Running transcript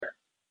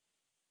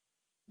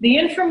The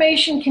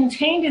information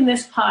contained in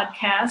this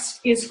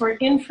podcast is for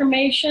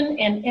information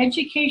and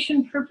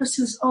education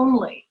purposes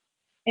only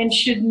and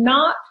should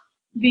not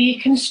be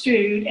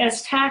construed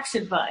as tax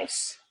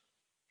advice.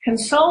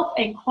 Consult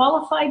a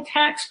qualified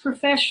tax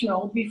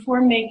professional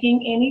before making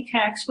any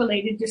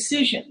tax-related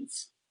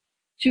decisions.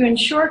 To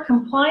ensure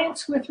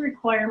compliance with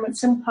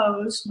requirements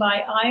imposed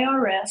by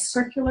IRS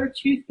Circular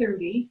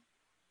 230,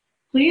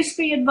 please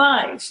be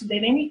advised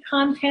that any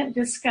content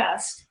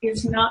discussed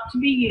is not to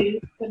be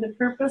used for the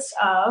purpose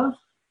of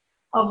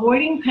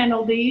avoiding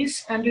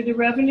penalties under the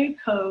Revenue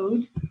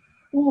Code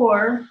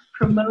or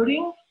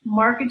promoting,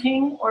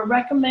 marketing, or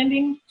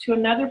recommending to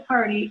another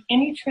party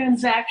any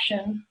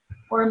transaction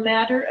or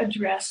matter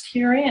addressed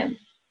herein.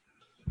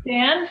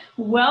 Dan,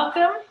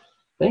 welcome.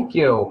 Thank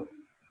you.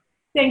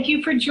 Thank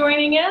you for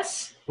joining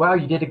us. Wow,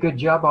 you did a good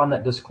job on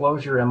that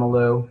disclosure,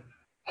 Emmylou.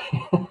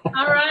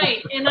 All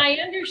right, and I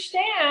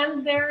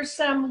understand there's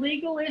some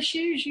legal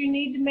issues. You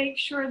need to make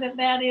sure that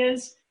that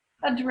is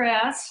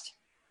addressed.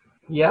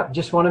 Yep,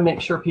 just want to make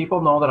sure people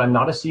know that I'm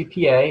not a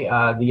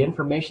CPA. The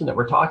information that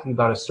we're talking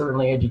about is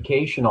certainly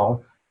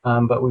educational,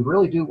 but we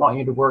really do want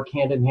you to work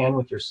hand in hand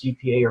with your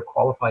CPA or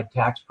qualified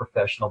tax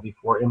professional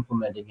before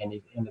implementing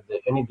any of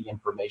the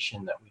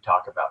information that we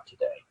talk about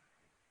today.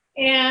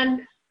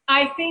 And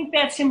I think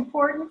that's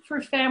important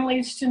for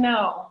families to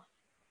know.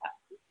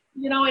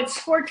 You know, it's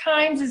 4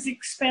 times as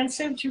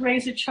expensive to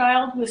raise a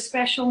child with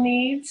special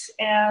needs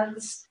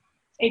as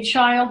a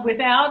child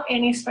without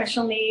any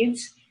special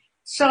needs.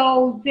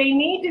 So they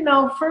need to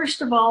know,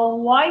 first of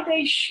all, why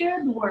they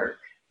should work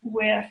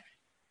with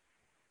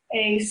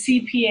a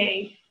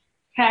CPA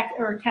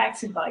or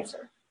tax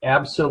advisor.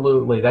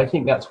 Absolutely. I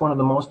think that's one of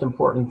the most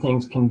important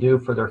things can do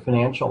for their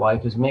financial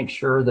life is make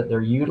sure that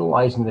they're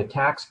utilizing the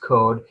tax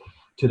code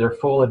to their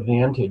full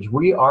advantage.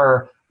 We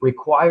are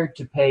required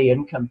to pay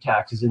income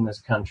taxes in this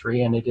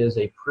country, and it is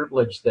a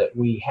privilege that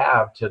we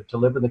have to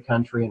live in the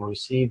country and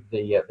receive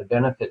the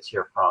benefits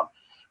here from.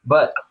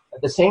 But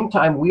at the same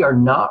time, we are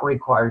not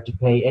required to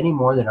pay any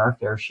more than our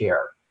fair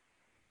share.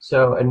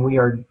 So, and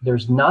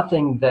there's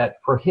nothing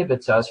that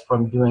prohibits us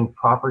from doing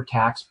proper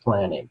tax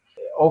planning.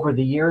 Over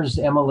the years,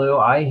 Emmylou,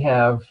 I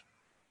have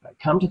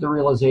come to the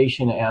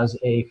realization as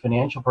a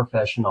financial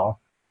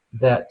professional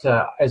that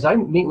as I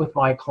meet with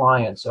my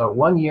clients,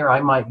 1 year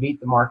I might beat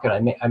the market, I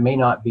may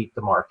not beat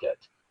the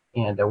market.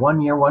 And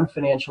 1 year, one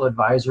financial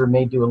advisor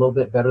may do a little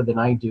bit better than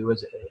I do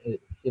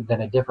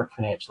than a different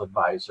financial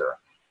advisor.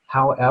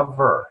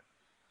 However,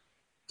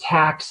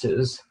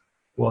 taxes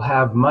will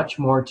have much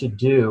more to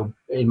do,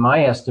 in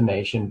my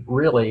estimation,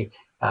 really.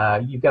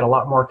 You've got a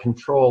lot more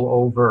control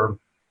over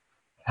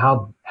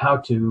how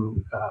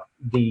to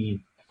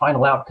the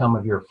final outcome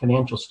of your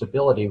financial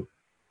stability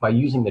by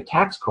using the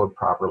tax code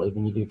properly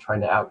than you do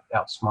trying to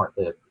outsmart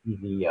the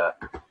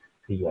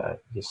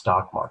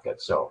stock market.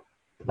 So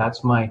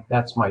that's my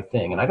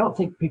thing, and I don't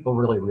think people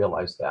really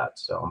realize that.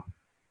 So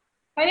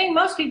I think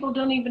most people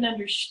don't even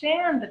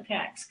understand the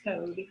tax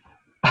code.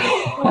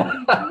 It's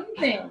so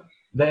confusing.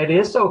 That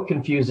is so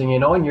confusing, you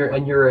know, and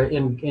you're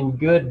in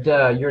good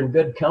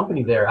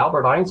company there.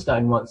 Albert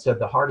Einstein once said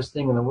the hardest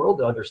thing in the world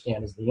to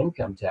understand is the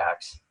income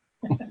tax.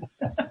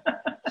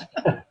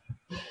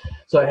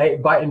 So, hey,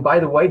 by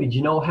the way, did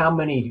you know how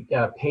many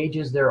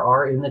pages there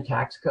are in the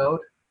tax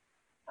code?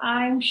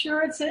 I'm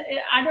sure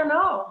I don't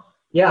know.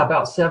 Yeah,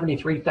 about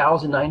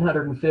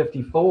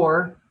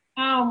 73,954.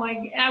 Oh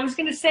my! I was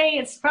going to say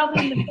it's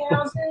probably in the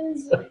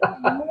thousands,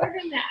 more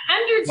than that,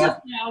 hundreds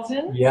of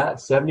thousands. Yeah,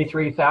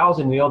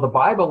 73,000. You know, the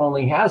Bible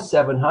only has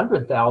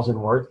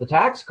 700,000 words. The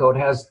tax code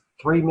has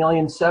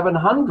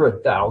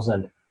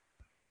 3,700,000.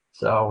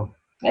 So,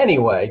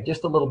 anyway,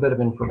 just a little bit of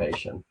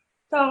information.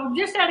 So,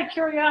 just out of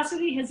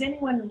curiosity, has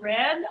anyone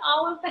read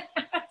all of that?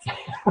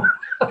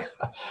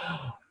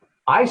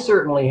 I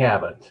certainly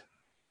haven't.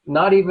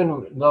 Not even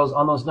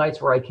on those nights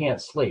where I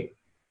can't sleep.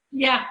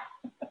 Yeah.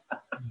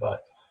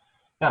 But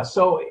yeah,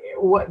 so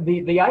what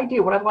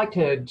I'd like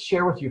to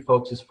share with you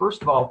folks is,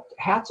 first of all,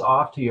 hats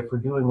off to you for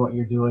doing what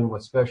you're doing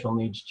with special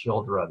needs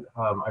children.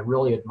 I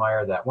really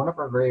admire that. One of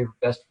our very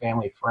best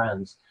family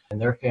friends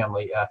and their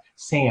family,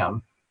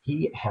 Sam,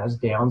 he has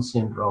Down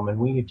syndrome, and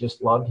we have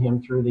just loved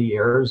him through the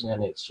years,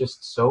 and it's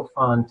just so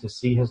fun to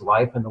see his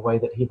life and the way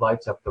that he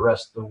lights up the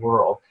rest of the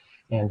world.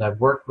 And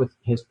I've worked with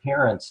his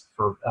parents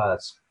for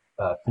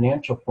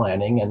financial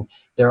planning, and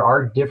there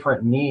are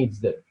different needs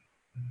that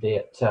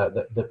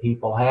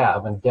people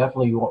have, and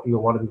definitely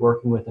you'll want to be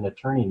working with an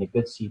attorney and a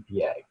good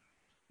CPA.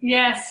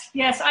 Yes.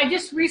 I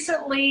just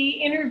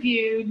recently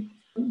interviewed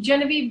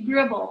Genevieve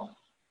Gribble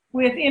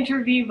with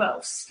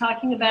Intervivos,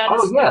 talking about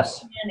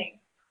planning.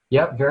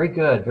 Yep, very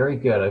good.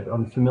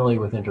 I'm familiar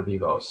with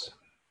Intervivos.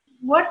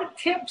 What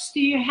tips do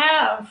you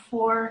have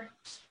for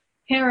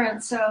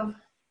parents of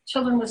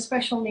children with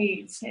special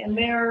needs and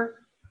their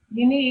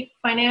unique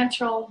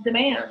financial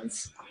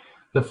demands?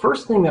 The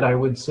first thing that I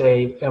would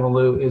say,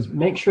 Emmylou, is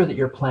make sure that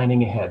you're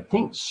planning ahead.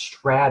 Think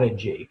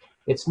strategy.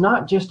 It's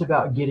not just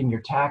about getting your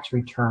tax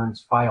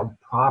returns filed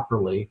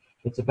properly.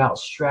 It's about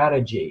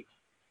strategy.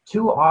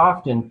 too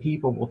often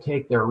people will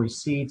take their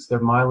receipts, their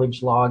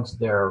mileage logs,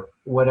 their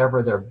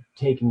whatever they're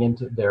taking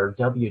into their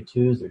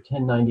W-2s, their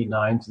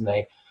 1099s, and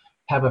they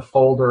have a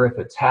folder, if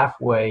it's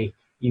halfway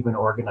even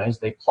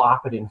organized, they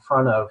plop it in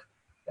front of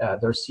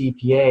their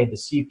CPA. The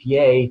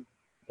CPA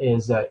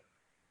is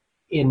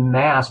in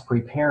mass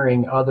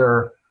preparing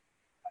other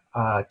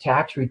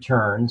tax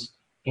returns.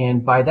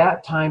 And by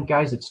that time,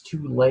 guys, it's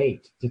too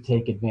late to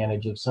take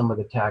advantage of some of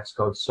the tax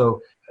codes.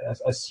 So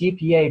a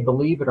CPA,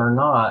 believe it or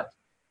not,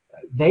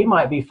 they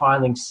might be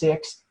filing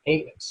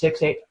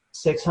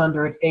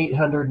 600,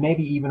 800,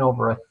 maybe even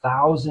over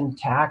 1,000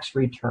 tax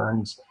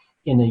returns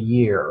in a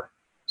year.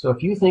 So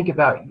if you think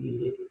about,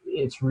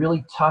 it's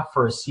really tough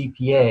for a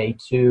CPA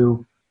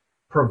to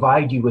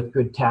provide you with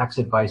good tax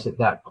advice at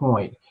that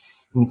point.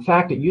 In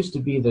fact, it used to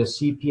be the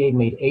CPA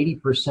made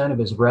 80% of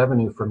his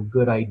revenue from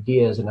good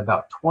ideas, and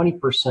about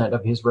 20%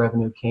 of his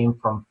revenue came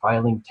from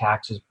filing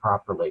taxes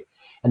properly.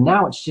 And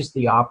now it's just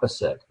the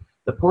opposite.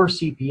 The poor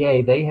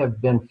CPA, they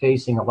have been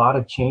facing a lot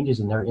of changes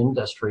in their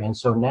industry, and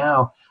so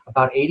now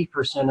about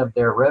 80% of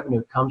their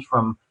revenue comes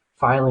from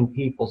filing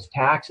people's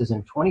taxes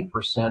and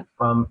 20%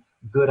 from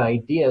good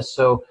ideas.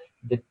 So,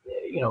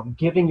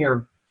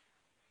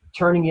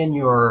 turning in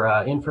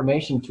your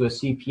information to a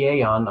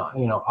CPA on,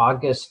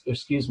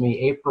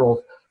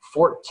 April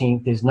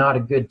 14th is not a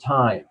good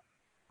time,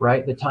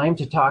 right? The time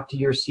to talk to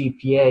your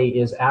CPA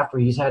is after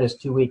he's had his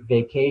 2-week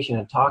vacation,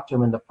 and talk to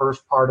him in the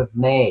first part of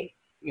May,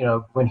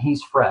 when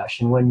he's fresh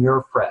and when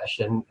you're fresh,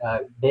 and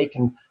they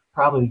can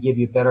probably give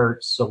you better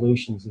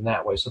solutions in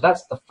that way. So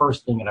that's the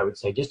first thing that I would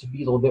say, just to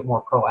be a little bit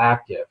more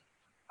proactive.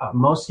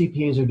 Most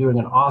CPAs are doing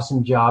an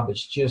awesome job.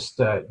 It's just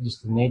the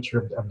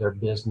nature of their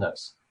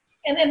business.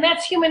 And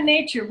that's human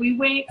nature. We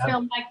wait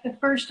till like the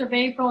 1st of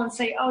April and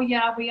say, oh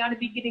yeah, we ought to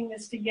be getting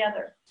this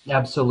together.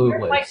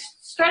 Absolutely. By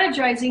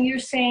strategizing, you're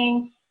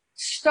saying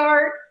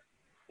start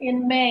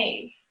in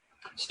May.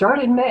 Start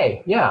in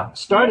May, yeah.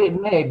 Start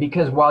in May,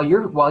 because while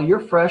you're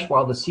fresh,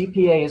 while the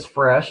CPA is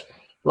fresh,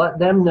 let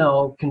them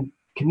know.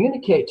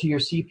 Communicate to your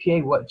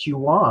CPA what you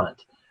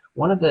want.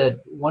 One of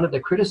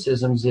the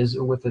criticisms is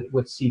with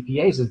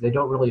CPAs is they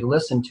don't really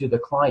listen to the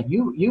client.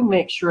 You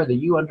make sure that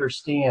you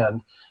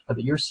understand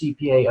that your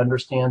CPA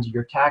understands,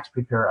 your tax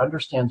preparer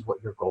understands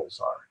what your goals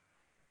are.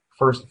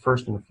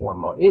 First and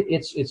foremost,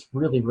 it's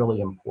really,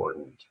 really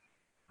important.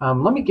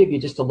 Let me give you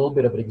just a little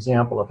bit of an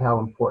example of how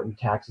important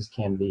taxes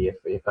can be.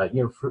 If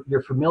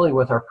you're familiar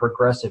with our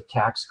progressive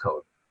tax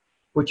code,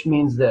 which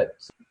means that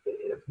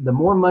the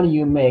more money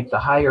you make, the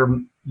higher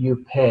you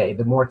pay,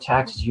 the more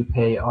taxes you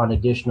pay on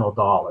additional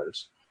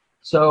dollars.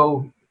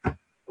 So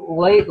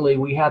lately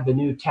we had the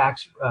new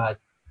tax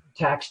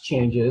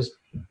changes,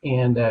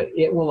 and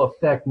it will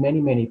affect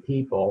many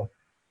people.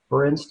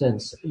 For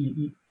instance,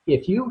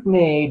 if you've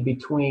made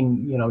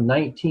between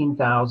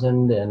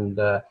 $19,000 and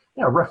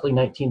roughly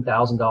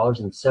 $19,000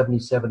 and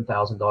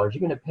 $77,000, you're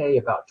going to pay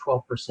about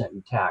 12%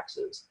 in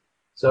taxes.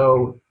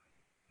 So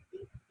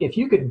if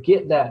you could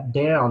get that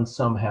down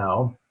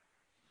somehow,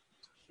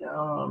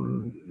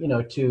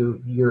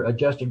 to your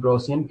adjusted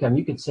gross income,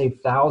 you could save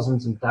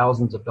thousands and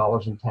thousands of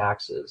dollars in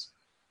taxes.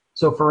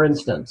 So for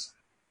instance,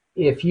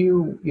 if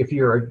your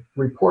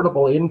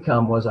reportable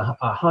income was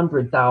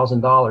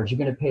 $100,000, you're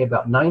going to pay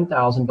about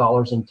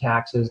 $9,000 in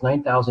taxes,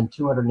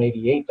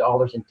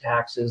 $9,288 in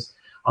taxes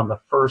on the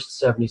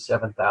first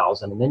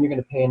 $77,000, and then you're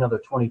going to pay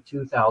another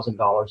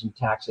 $22,000 in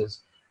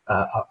taxes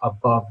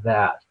above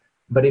that.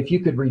 But if you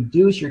could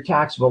reduce your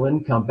taxable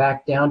income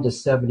back down to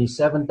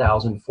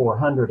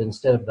 $77,400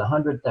 instead of the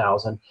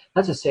 $100,000,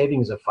 that's a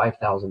savings of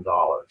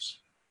 $5,000.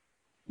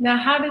 Now,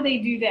 how do they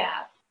do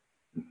that?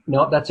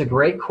 No, that's a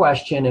great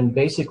question, and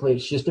basically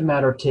it's just a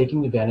matter of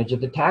taking advantage of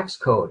the tax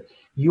code.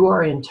 You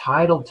are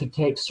entitled to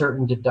take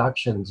certain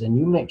deductions, and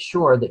you make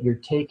sure that you're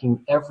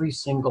taking every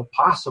single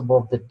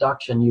possible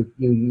deduction you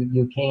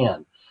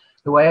can.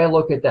 The way I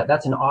look at that,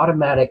 that's an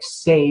automatic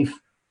safe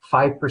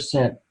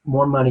 5%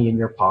 more money in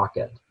your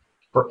pocket.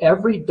 For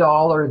every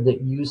dollar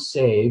that you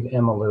save,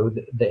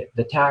 Emmylou,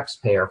 the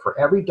taxpayer, for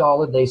every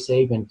dollar they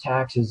save in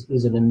taxes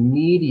is an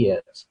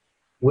immediate,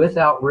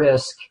 without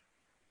risk,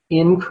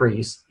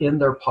 increase in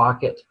their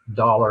pocket,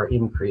 dollar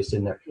increase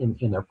in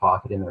their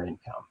pocket, in their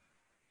income.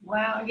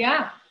 Wow,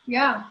 yeah,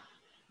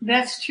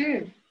 that's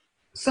true.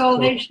 So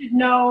they should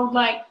know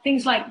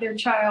things like their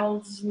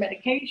child's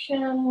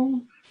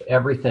medication.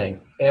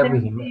 Everything.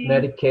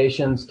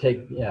 Medications,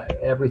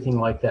 everything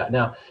like that.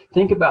 Now,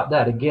 think about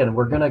that. Again,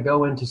 we're going to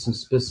go into some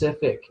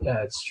specific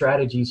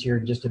strategies here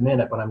in just a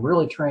minute, but I'm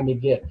really trying to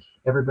get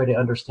everybody to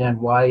understand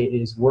why it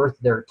is worth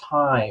their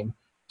time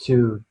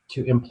to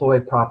employ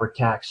proper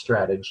tax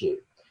strategy.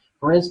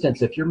 For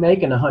instance, if you're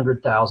making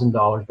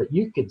 $100,000, but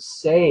you could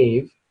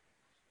save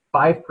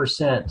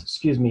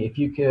 5%, if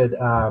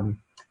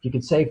you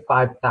could save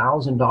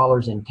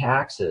 $5,000 in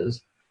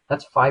taxes,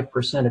 that's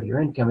 5% of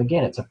your income.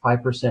 Again, it's a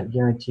 5%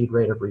 guaranteed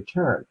rate of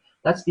return.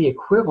 That's the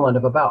equivalent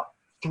of about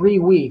 3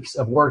 weeks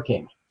of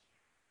working.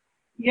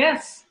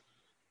 Yes,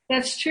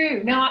 that's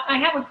true. Now, I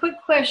have a quick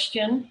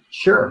question.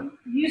 Sure.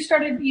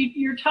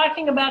 You're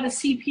talking about a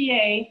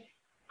CPA.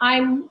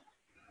 I'm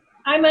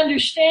I'm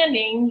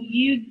understanding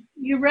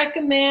you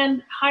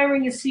recommend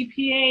hiring a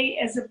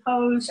CPA as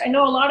opposed. I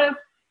know a lot of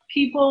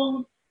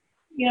people,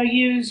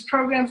 use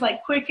programs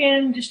like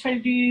Quicken, just try to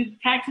do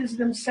taxes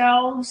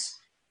themselves,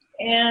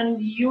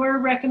 and you're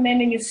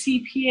recommending a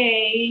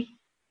CPA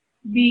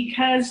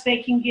because they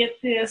can get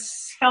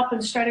this help in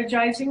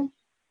strategizing?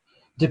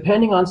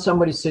 Depending on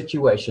somebody's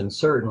situation,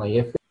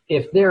 certainly.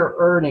 If they're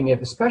earning,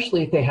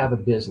 especially if they have a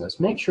business,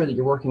 make sure that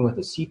you're working with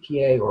a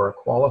CPA or a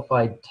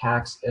qualified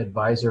tax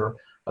advisor,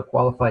 a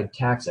qualified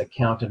tax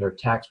accountant, or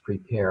tax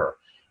preparer.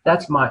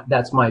 That's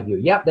my view.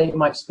 Yeah, they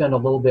might spend a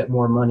little bit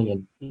more money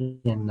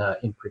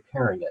in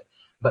preparing it,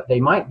 but they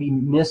might be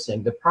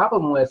missing. The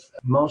problem with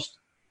most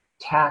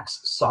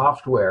tax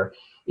software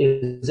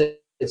is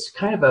it's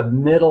kind of a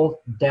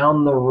middle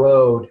down the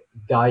road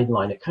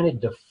guideline. It kind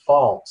of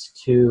defaults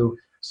to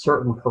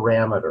certain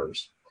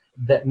parameters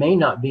that may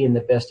not be in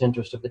the best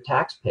interest of the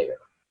taxpayer.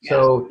 Yes.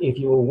 So if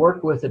you will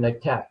work with an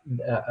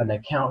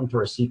accountant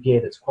or a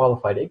CPA that's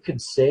qualified, it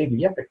could save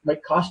you. It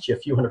might cost you a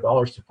few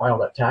 $100s to file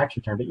that tax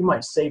return, but you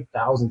might save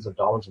thousands of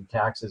dollars in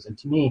taxes. And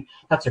to me,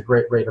 that's a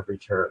great rate of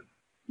return.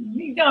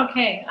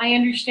 Okay, I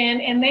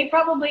understand. And they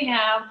probably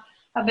have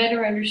a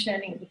better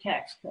understanding of the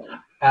tax code.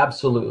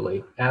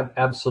 Absolutely.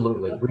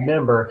 Absolutely. Okay.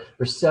 Remember,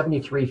 there's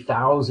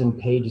 73,000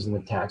 pages in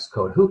the tax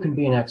code. Who can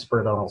be an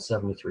expert on all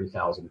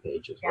 73,000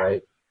 pages, yeah.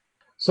 Right?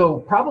 So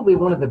probably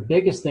one of the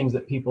biggest things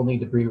that people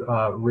need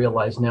to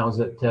realize now is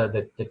that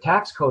the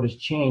tax code has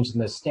changed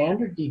and the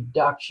standard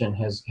deduction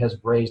has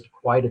raised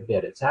quite a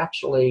bit. It's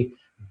actually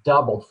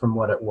doubled from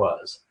what it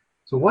was.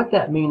 So what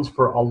that means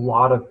for a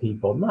lot of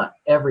people, not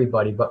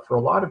everybody, but for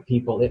a lot of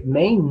people, it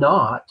may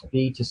not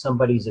be to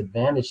somebody's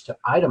advantage to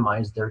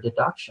itemize their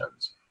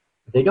deductions.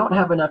 If they don't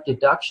have enough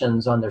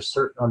deductions on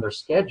their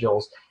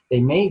schedules,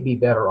 they may be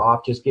better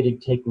off just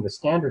taking the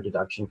standard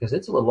deduction because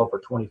it's a little over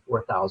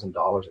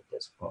 $24,000 at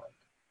this point.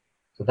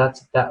 So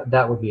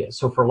that would be it.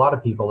 So for a lot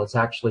of people, it's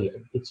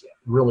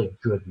really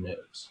good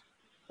news.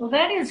 Well,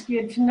 that is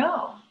good to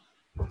know.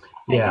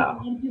 Yeah.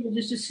 I think people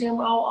just assume,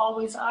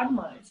 always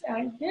itemize.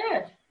 I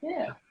did.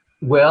 Yeah.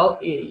 Well,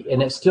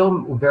 and it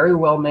still very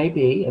well may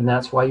be, and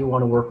that's why you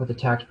want to work with a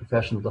tax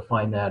professional to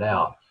find that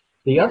out.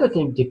 The other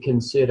thing to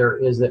consider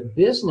is that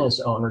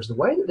business owners, the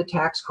way that the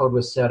tax code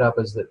was set up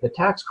is that the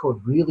tax code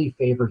really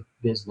favored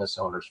business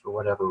owners for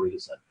whatever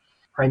reason.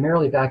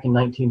 Primarily back in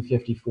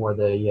 1954,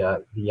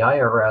 the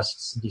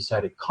IRS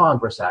decided,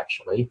 Congress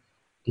actually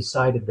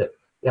decided that,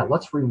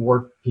 let's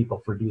reward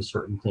people for doing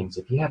certain things.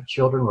 If you have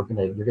children,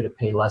 you're gonna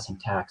pay less in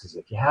taxes.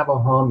 If you have a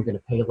home, you're gonna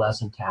pay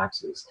less in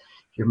taxes.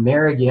 If you're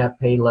married, you have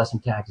to pay less in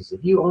taxes.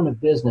 If you own a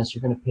business,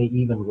 you're gonna pay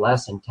even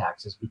less in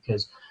taxes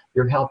because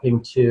you're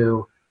helping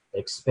to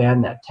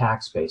expand that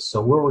tax base.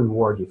 So we'll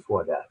reward you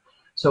for that.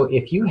 So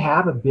if you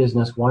have a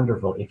business,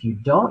 wonderful. If you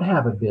don't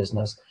have a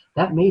business,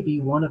 that may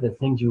be one of the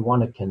things you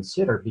want to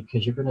consider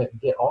because you're going to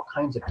get all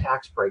kinds of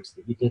tax breaks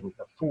that you didn't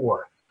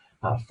before.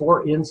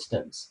 For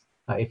instance,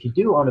 if you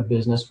do own a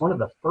business, one of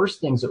the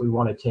first things that we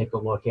want to take a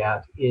look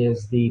at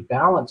is the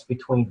balance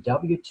between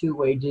W-2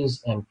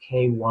 wages and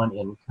K-1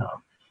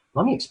 income.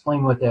 Let me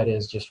explain what that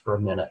is just for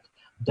a minute.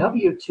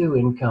 W-2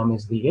 income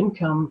is the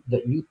income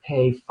that you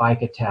pay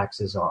FICA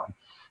taxes on.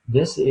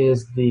 This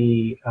is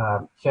the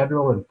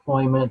federal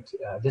employment.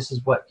 This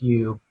is what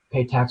you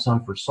pay tax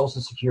on for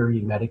Social Security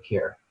and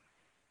Medicare.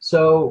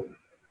 So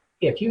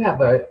if you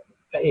have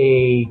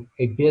a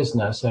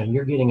business and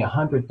you're getting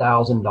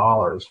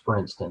 $100,000, for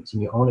instance,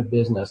 and you own a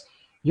business,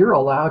 you're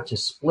allowed to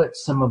split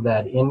some of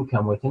that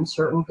income within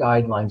certain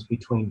guidelines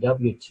between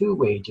W-2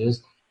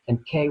 wages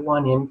and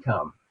K-1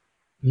 income.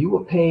 You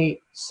will pay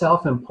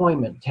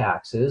self-employment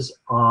taxes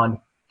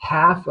on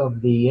half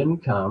of the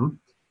income,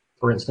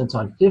 for instance,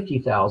 on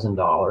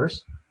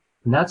 $50,000,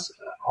 and that's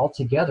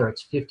altogether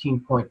it's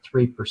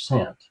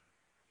 15.3%.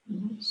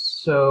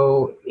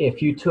 So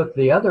if you took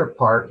the other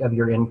part of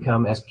your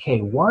income as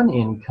K-1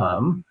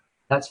 income,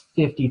 that's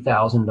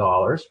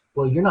 $50,000.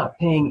 Well, you're not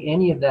paying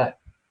any of that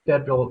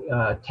federal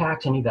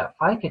tax, any of that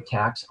FICA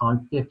tax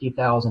on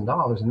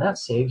 $50,000, and that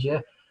saves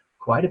you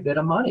quite a bit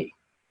of money.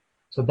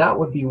 So that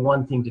would be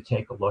one thing to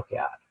take a look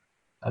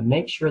at.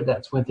 Make sure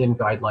that's within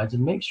guidelines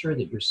and make sure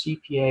that your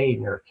CPA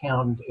and your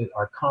accountant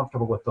are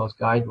comfortable with those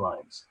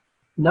guidelines.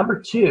 Number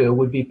two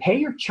would be pay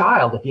your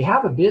child. If you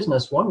have a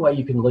business, one way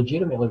you can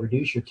legitimately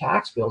reduce your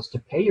tax bills to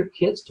pay your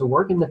kids to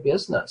work in the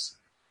business.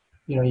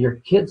 Your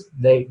kids,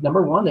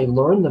 number one, they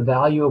learn the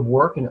value of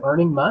work and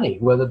earning money,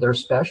 whether they're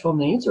special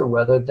needs or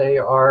whether they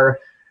are,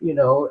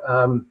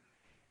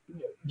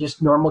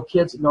 just normal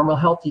kids, normal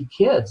healthy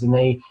kids. And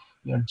they,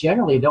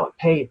 generally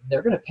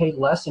they're going to pay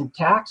less in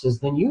taxes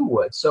than you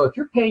would. So if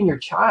you're paying your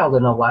child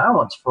an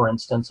allowance, for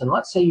instance, and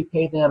let's say you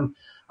pay them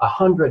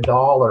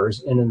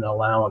 $100 in an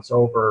allowance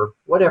over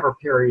whatever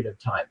period of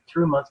time,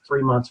 2 months,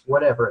 3 months,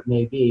 whatever it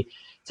may be,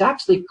 it's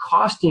actually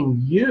costing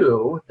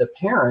you, the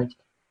parent,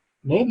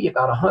 maybe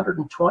about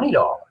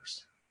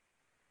 $120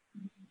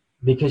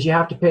 because you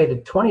have to pay the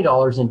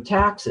 $20 in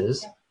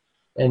taxes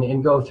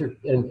and go through.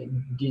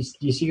 And do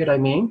you see what I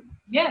mean?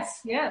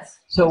 Yes, yes.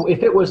 So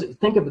if it was,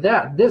 think of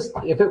that,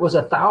 if it was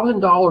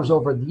 $1,000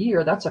 over the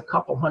year, that's a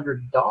couple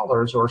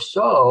 $100 or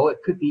so. It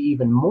could be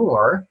even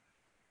more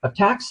of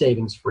tax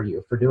savings for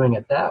you for doing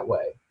it that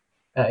way.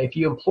 If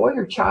you employ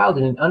your child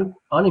in an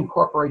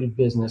unincorporated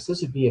business,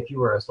 this would be if you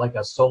were like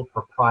a sole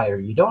proprietor.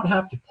 You don't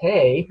have to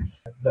pay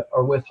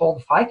or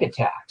withhold FICA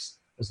tax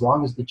as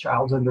long as the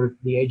child's under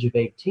the age of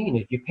 18.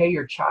 If you pay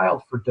your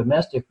child for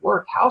domestic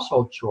work,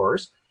 household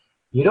chores,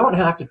 you don't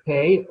have to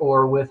pay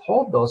or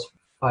withhold those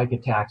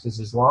FICA taxes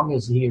as long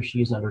as he or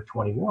she is under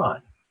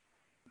 21.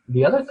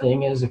 The other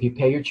thing is if you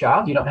pay your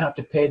child, you don't have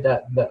to pay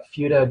that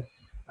FUTA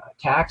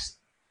tax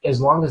as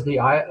long as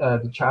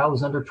the child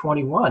is under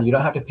 21. You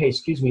don't have to pay,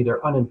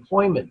 their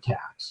unemployment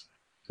tax.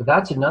 So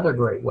that's another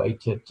great way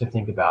to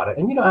think about it.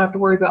 And you don't have to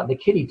worry about the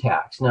kiddie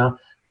tax. Now,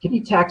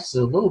 kiddie tax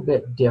is a little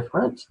bit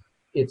different.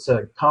 It's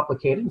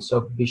complicated,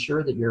 so be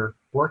sure that you're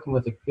working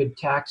with a good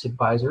tax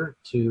advisor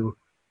to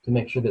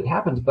make sure that it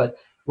happens. But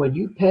when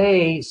you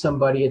pay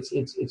somebody,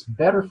 it's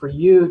better for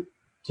you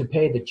to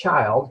pay the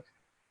child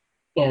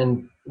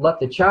and let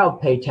the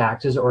child pay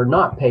taxes or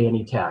not pay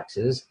any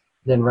taxes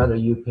than rather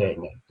you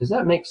paying it. Does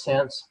that make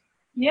sense?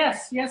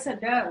 Yes,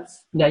 it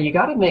does. Now you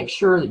got to make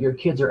sure that your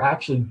kids are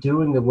actually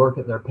doing the work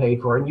that they're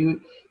paid for, and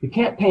you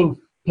can't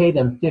pay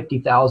them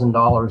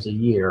 $50,000 a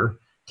year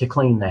to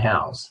clean the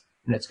house,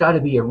 and it's got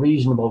to be a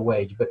reasonable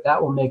wage. But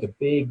that will make a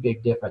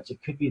big difference.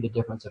 It could be the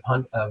difference of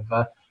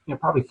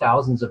probably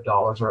thousands of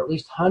dollars or at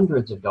least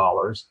hundreds of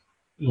dollars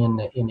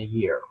in a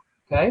year.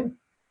 Okay.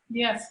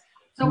 Yes.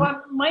 So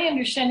what my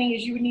understanding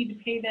is, you would need to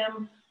pay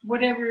them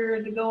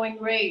whatever the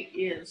going rate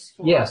is.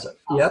 Yes.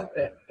 Yep.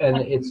 And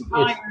it's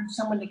hire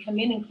someone to come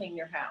in and clean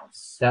your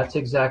house. That's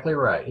exactly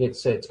right.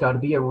 It's got to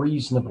be a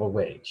reasonable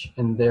wage,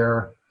 and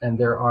there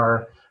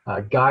are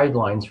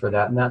guidelines for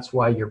that, and that's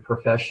why your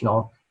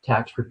professional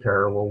tax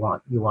preparer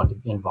you want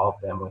to involve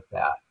them with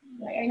that.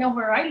 I know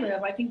where I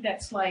live, I think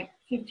that's like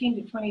 $15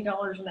 to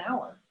 $20 an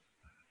hour.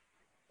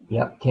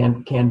 Yep,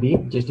 can be,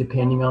 just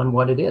depending on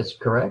what it is,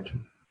 correct?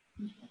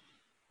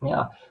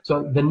 Yeah.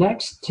 So the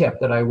next tip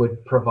that I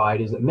would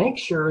provide is that make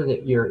sure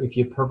that if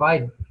you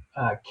provide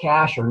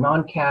cash or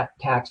non-cash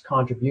tax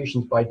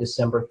contributions by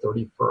December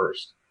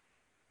 31st,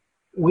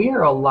 we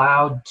are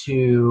allowed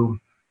to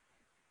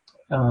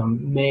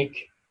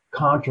make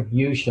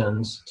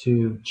contributions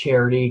to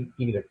charity,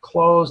 either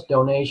clothes,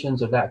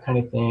 donations, or that kind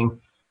of thing.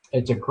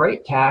 It's a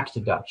great tax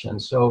deduction.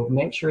 So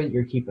make sure that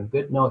you're keeping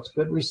good notes,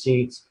 good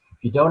receipts.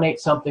 If you donate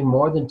something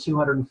more than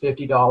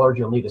 $250,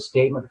 you'll need a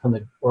statement from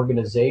the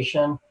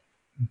organization.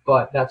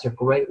 But that's a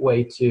great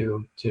way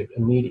to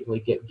immediately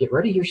get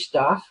rid of your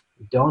stuff,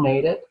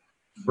 donate it,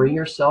 free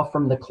yourself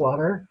from the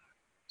clutter,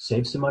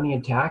 save some money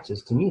in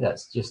taxes. To me,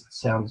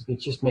 it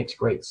just makes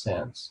great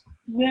sense.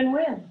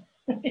 Win-win.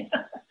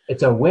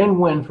 It's a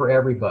win-win for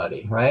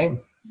everybody, right?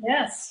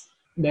 Yes.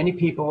 Many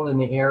people in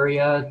the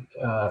area,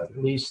 at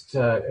least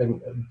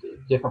in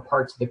different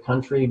parts of the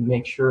country,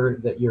 make sure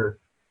that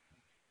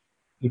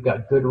you've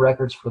got good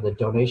records for the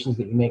donations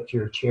that you make to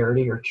your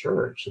charity or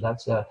church.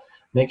 So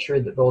make sure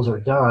that those are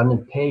done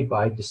and paid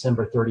by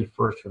December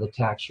 31st for the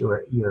tax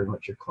year in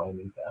which you're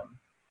claiming them.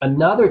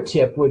 Another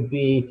tip would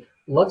be,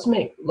 let's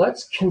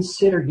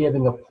consider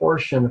giving a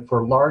portion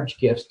for large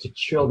gifts to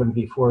children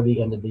before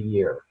the end of the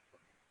year.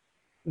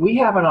 We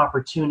have an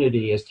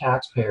opportunity as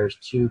taxpayers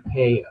to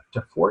pay up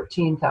to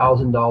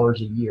 $14,000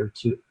 a year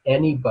to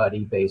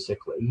anybody,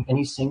 basically,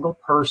 any single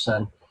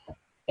person,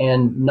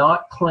 and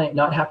not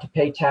have to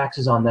pay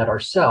taxes on that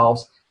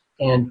ourselves.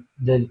 And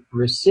the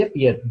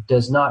recipient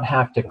does not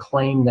have to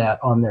claim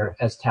that on there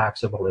as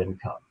taxable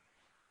income.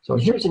 So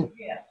here's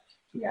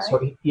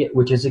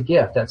which is a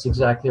gift. That's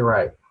exactly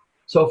right.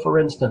 So for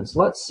instance,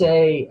 let's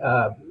say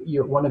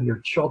one of your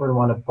children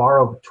want to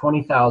borrow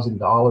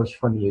 $20,000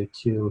 from you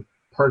to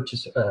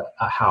purchase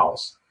a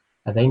house,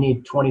 and they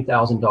need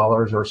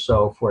 $20,000 or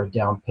so for a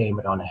down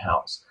payment on a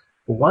house.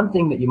 Well, one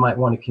thing that you might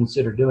want to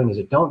consider doing is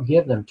don't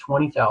give them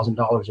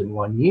 $20,000 in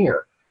 1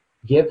 year.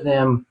 Give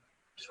them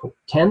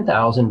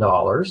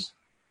 $10,000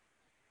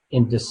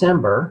 in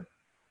December.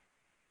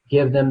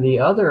 Give them the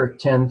other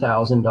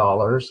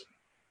 $10,000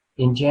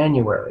 in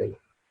January.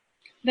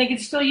 They can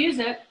still use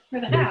it for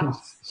the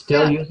house.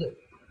 Use it.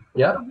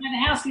 Yep.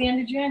 The house at the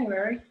end of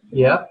January.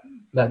 Yep.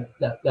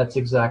 That's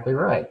exactly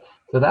right.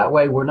 So that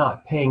way we're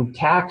not paying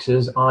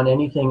taxes on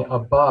anything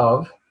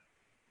above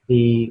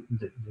the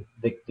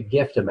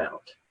gift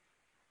amount.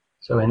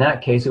 So in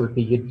that case,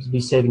 you'd be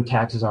saving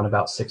taxes on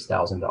about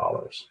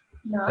 $6,000.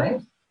 Nice.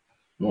 Okay?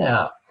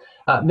 Yeah.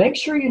 Make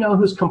sure you know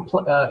who's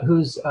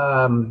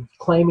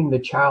claiming the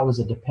child as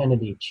a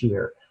dependent each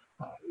year.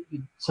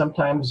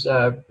 Sometimes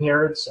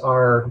parents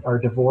are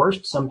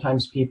divorced.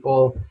 Sometimes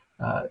people,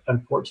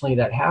 unfortunately,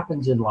 that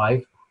happens in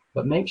life.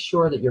 But make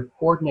sure that you're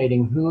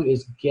coordinating who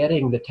is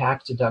getting the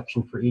tax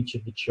deduction for each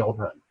of the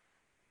children.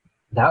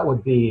 That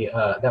would be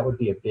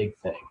a big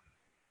thing.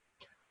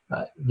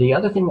 The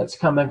other thing that's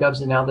coming up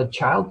is now the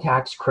child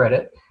tax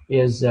credit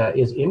is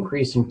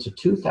increasing to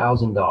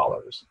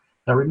 $2,000.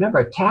 Now remember,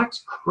 a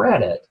tax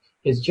credit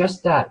is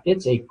just that.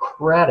 It's a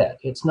credit.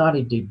 It's not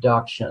a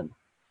deduction.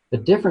 The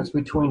difference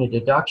between a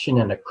deduction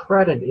and a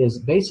credit is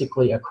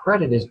basically a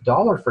credit is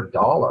dollar for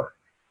dollar.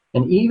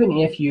 And even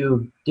if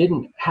you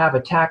didn't have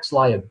a tax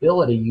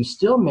liability, you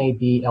still may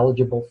be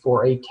eligible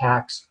for a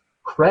tax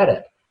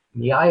credit.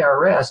 The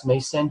IRS may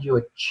send you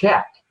a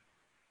check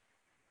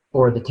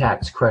for the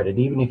tax credit,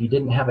 even if you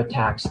didn't have a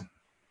tax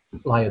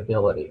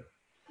liability.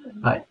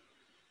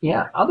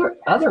 Yeah,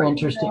 other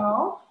interesting.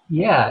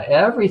 Yeah,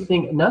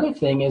 everything. Another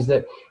thing is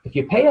that if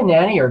you pay a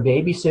nanny or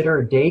babysitter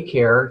or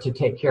daycare to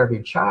take care of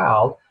your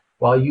child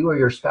while you or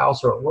your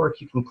spouse are at work,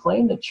 you can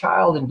claim the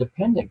child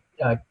independent.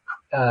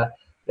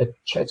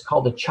 It's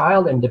called the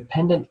Child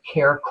Independent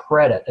Care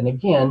Credit. And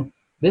again,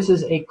 this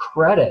is a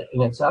credit,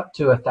 and it's up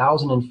to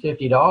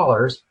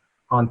 $1,050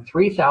 on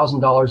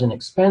 $3,000 in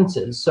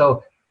expenses.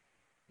 So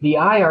the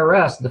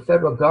IRS, the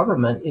federal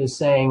government, is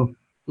saying,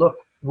 look,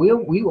 we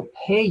will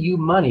pay you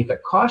money. If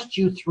it costs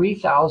you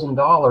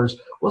 $3,000,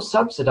 we'll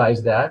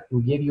subsidize that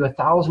and give you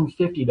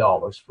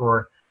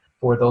 $1,050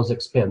 for those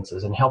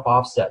expenses and help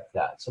offset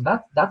that. So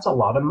that's a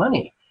lot of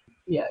money.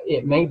 Yeah,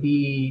 it may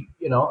be,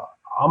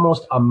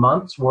 almost a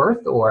month's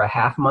worth or a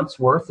half month's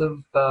worth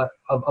of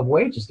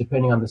wages,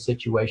 depending on the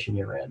situation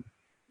you're in.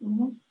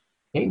 Mm-hmm.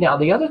 Okay, now,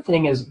 the other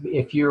thing is,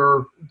 if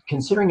you're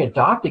considering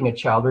adopting a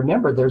child,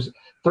 remember there's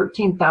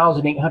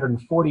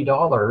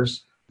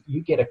 $13,840.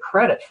 You get a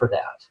credit for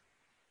that.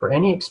 For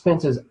any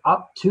expenses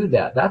up to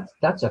that,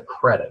 that's a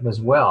credit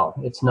as well.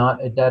 It's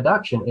not a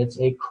deduction; it's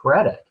a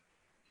credit.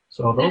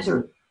 So those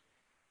are.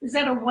 Is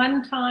that a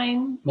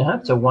one-time? Yeah,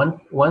 it's a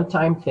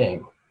one-time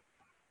thing.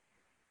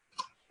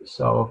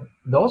 So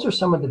those are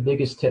some of the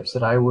biggest tips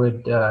that I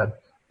would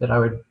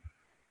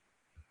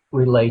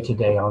relay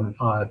today on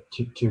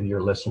to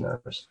your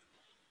listeners.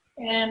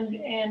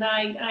 And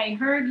I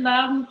heard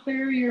loud and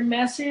clear your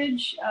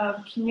message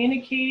of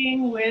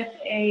communicating with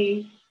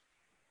a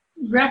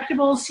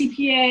reputable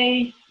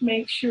CPA.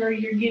 Make sure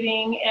you're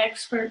getting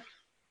expert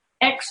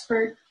tax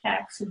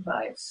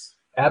advice.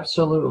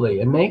 Absolutely,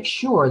 and make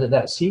sure that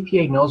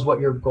CPA knows what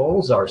your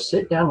goals are.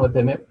 Sit down with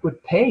them. It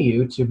would pay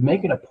you to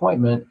make an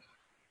appointment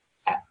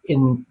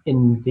in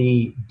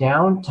the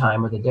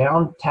downtime or the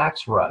down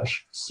tax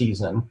rush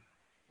season,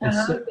 and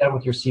sit down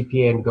with your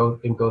CPA and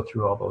go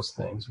through all those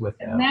things with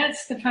them. And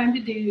that's the time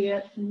to do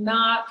it,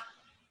 not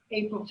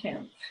April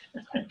 10th.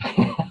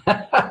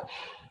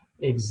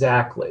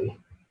 Exactly.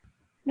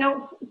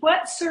 Now,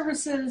 what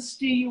services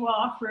do you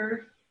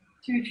offer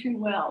through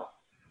TrueWealth?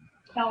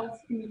 Can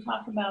you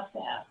talk about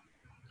that?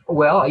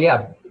 Well,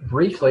 yeah,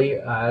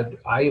 briefly, I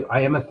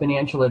am a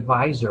financial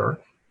advisor.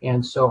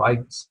 And so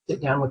I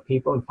sit down with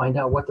people and find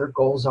out what their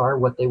goals are,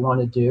 what they want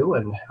to do,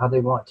 and how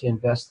they want to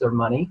invest their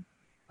money,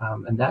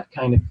 and that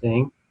kind of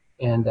thing.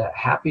 And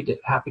happy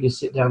to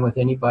sit down with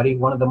anybody.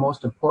 One of the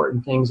most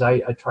important things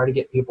I try to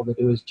get people to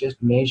do is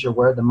just measure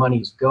where the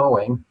money's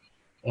going.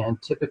 And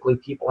typically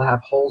people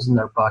have holes in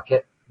their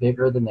bucket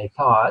bigger than they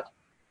thought.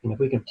 And if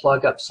we can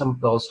plug up some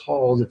of those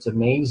holes, it's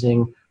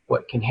amazing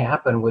what can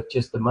happen with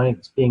just the money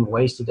that's being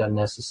wasted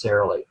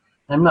unnecessarily.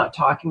 I'm not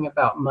talking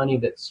about money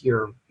that's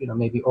you're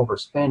maybe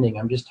overspending.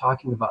 I'm just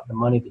talking about the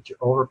money that you're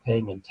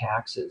overpaying in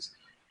taxes.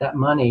 That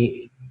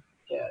money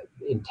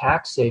in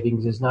tax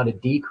savings is not a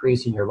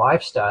decrease in your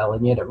lifestyle,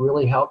 and yet it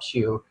really helps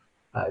you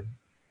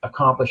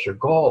accomplish your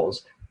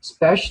goals,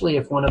 especially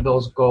if one of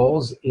those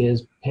goals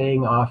is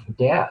paying off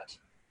debt.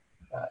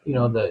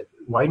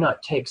 Why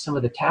not take some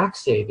of the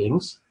tax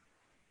savings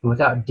and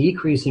without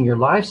decreasing your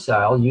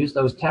lifestyle, use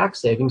those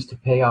tax savings to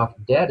pay off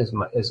debt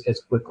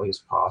as quickly as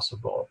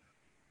possible.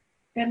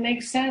 That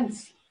makes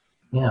sense.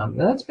 Yeah,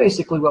 that's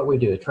basically what we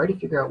do. Try to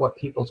figure out what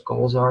people's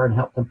goals are and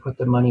help them put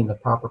their money in the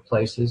proper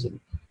places and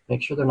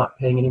make sure they're not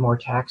paying any more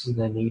taxes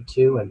than they need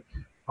to, and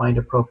find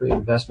appropriate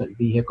investment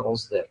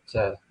vehicles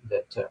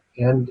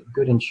and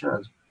good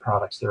insurance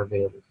products that are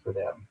available for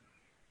them.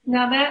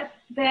 Now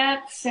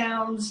that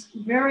sounds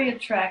very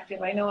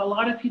attractive. I know a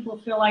lot of people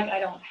feel like I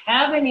don't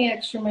have any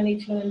extra money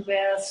to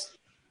invest.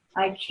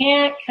 I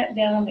can't cut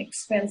down on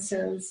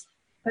expenses.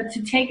 But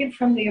to take it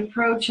from the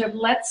approach of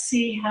let's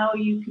see how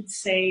you could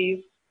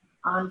save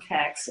on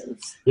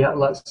taxes. Yeah,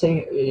 let's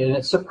say, and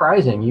it's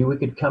surprising. If you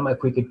could come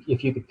up with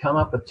 $2,000,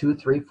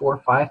 $3,000,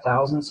 $4,000,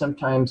 $5,000.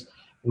 Sometimes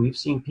we've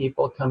seen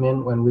people come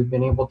in when we've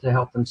been able to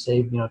help them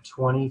save,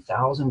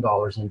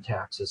 $20,000 in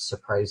taxes.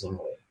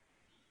 Surprisingly,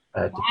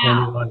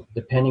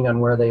 depending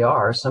on where they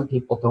are. Some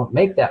people don't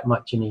make that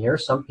much in a year.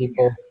 Some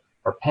people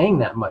are paying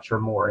that much or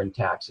more in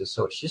taxes.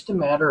 So it's just a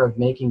matter of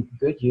making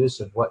good use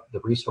of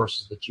the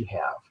resources that you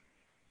have.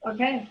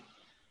 Okay.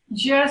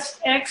 Just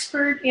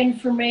expert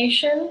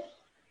information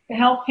to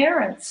help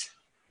parents.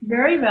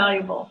 Very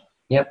valuable.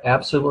 Yep,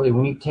 absolutely.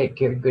 We need to take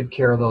good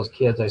care of those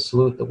kids. I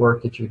salute the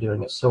work that you're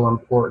doing. It's so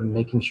important,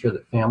 making sure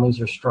that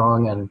families are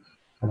strong and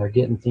they're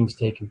getting things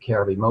taken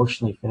care of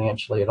emotionally,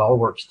 financially. It all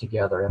works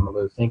together,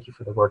 Emmylou. Thank you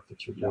for the work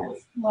that you're doing.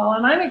 Yes. Well,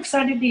 and I'm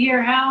excited to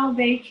hear how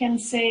they can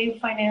save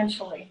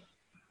financially,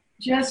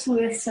 just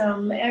with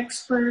some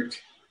expert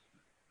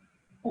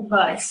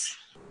advice.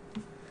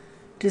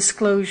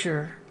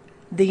 Disclosure.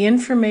 The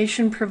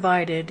information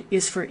provided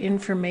is for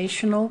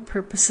informational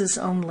purposes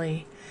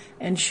only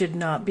and should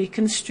not be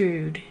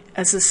construed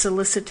as a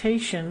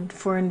solicitation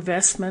for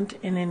investment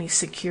in any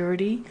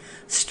security,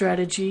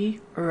 strategy,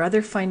 or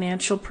other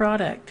financial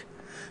product.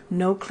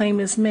 No claim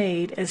is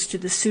made as to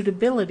the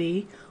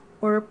suitability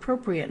or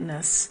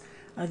appropriateness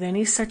of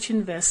any such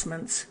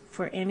investments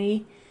for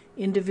any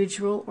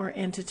individual or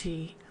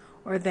entity,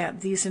 or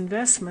that these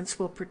investments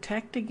will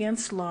protect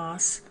against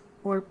loss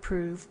or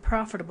prove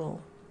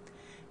profitable.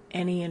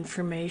 Any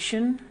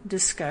information,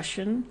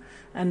 discussion,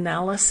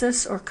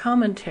 analysis, or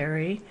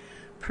commentary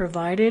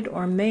provided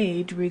or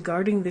made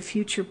regarding the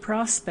future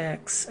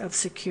prospects of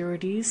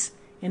securities,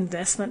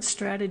 investment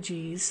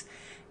strategies,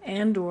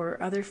 and/or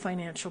other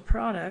financial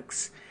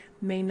products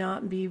may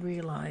not be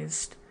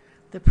realized.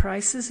 The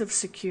prices of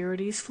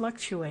securities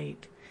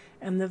fluctuate,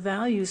 and the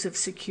values of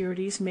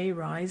securities may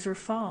rise or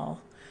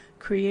fall,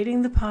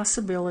 creating the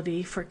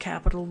possibility for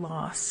capital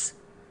loss.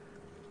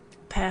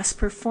 Past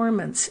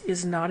performance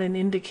is not an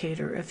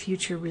indicator of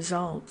future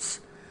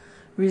results.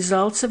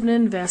 Results of an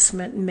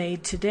investment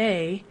made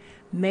today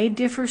may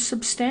differ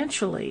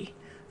substantially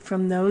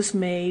from those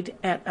made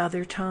at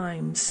other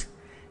times.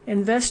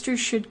 Investors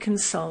should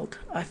consult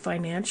a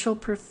financial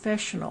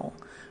professional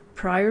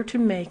prior to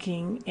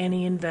making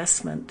any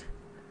investment.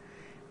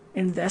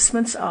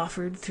 Investments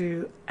offered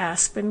through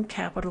Aspen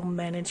Capital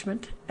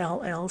Management,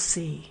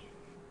 LLC.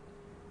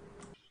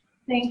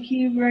 Thank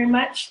you very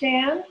much,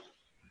 Dan.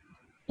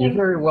 You're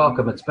very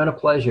welcome. It's been a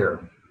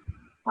pleasure.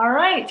 All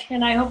right,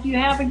 and I hope you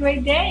have a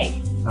great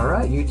day. All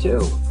right, you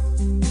too.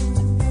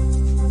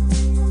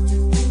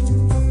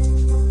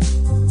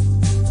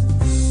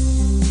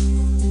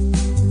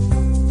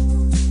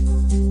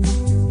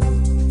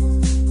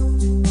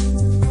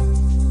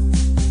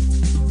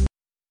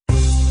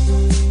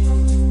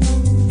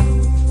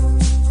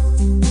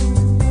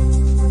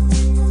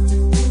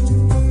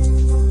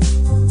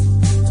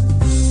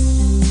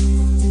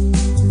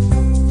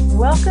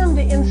 Welcome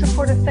to In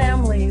Support of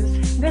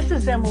Families. This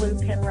is Emily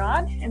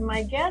Penrod, and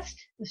my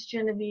guest is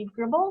Genevieve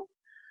Gribble,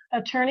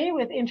 attorney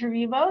with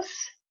Intervivos.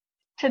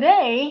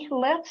 Today,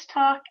 let's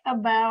talk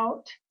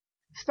about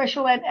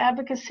special ed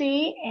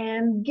advocacy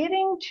and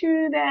getting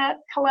to that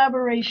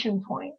collaboration point.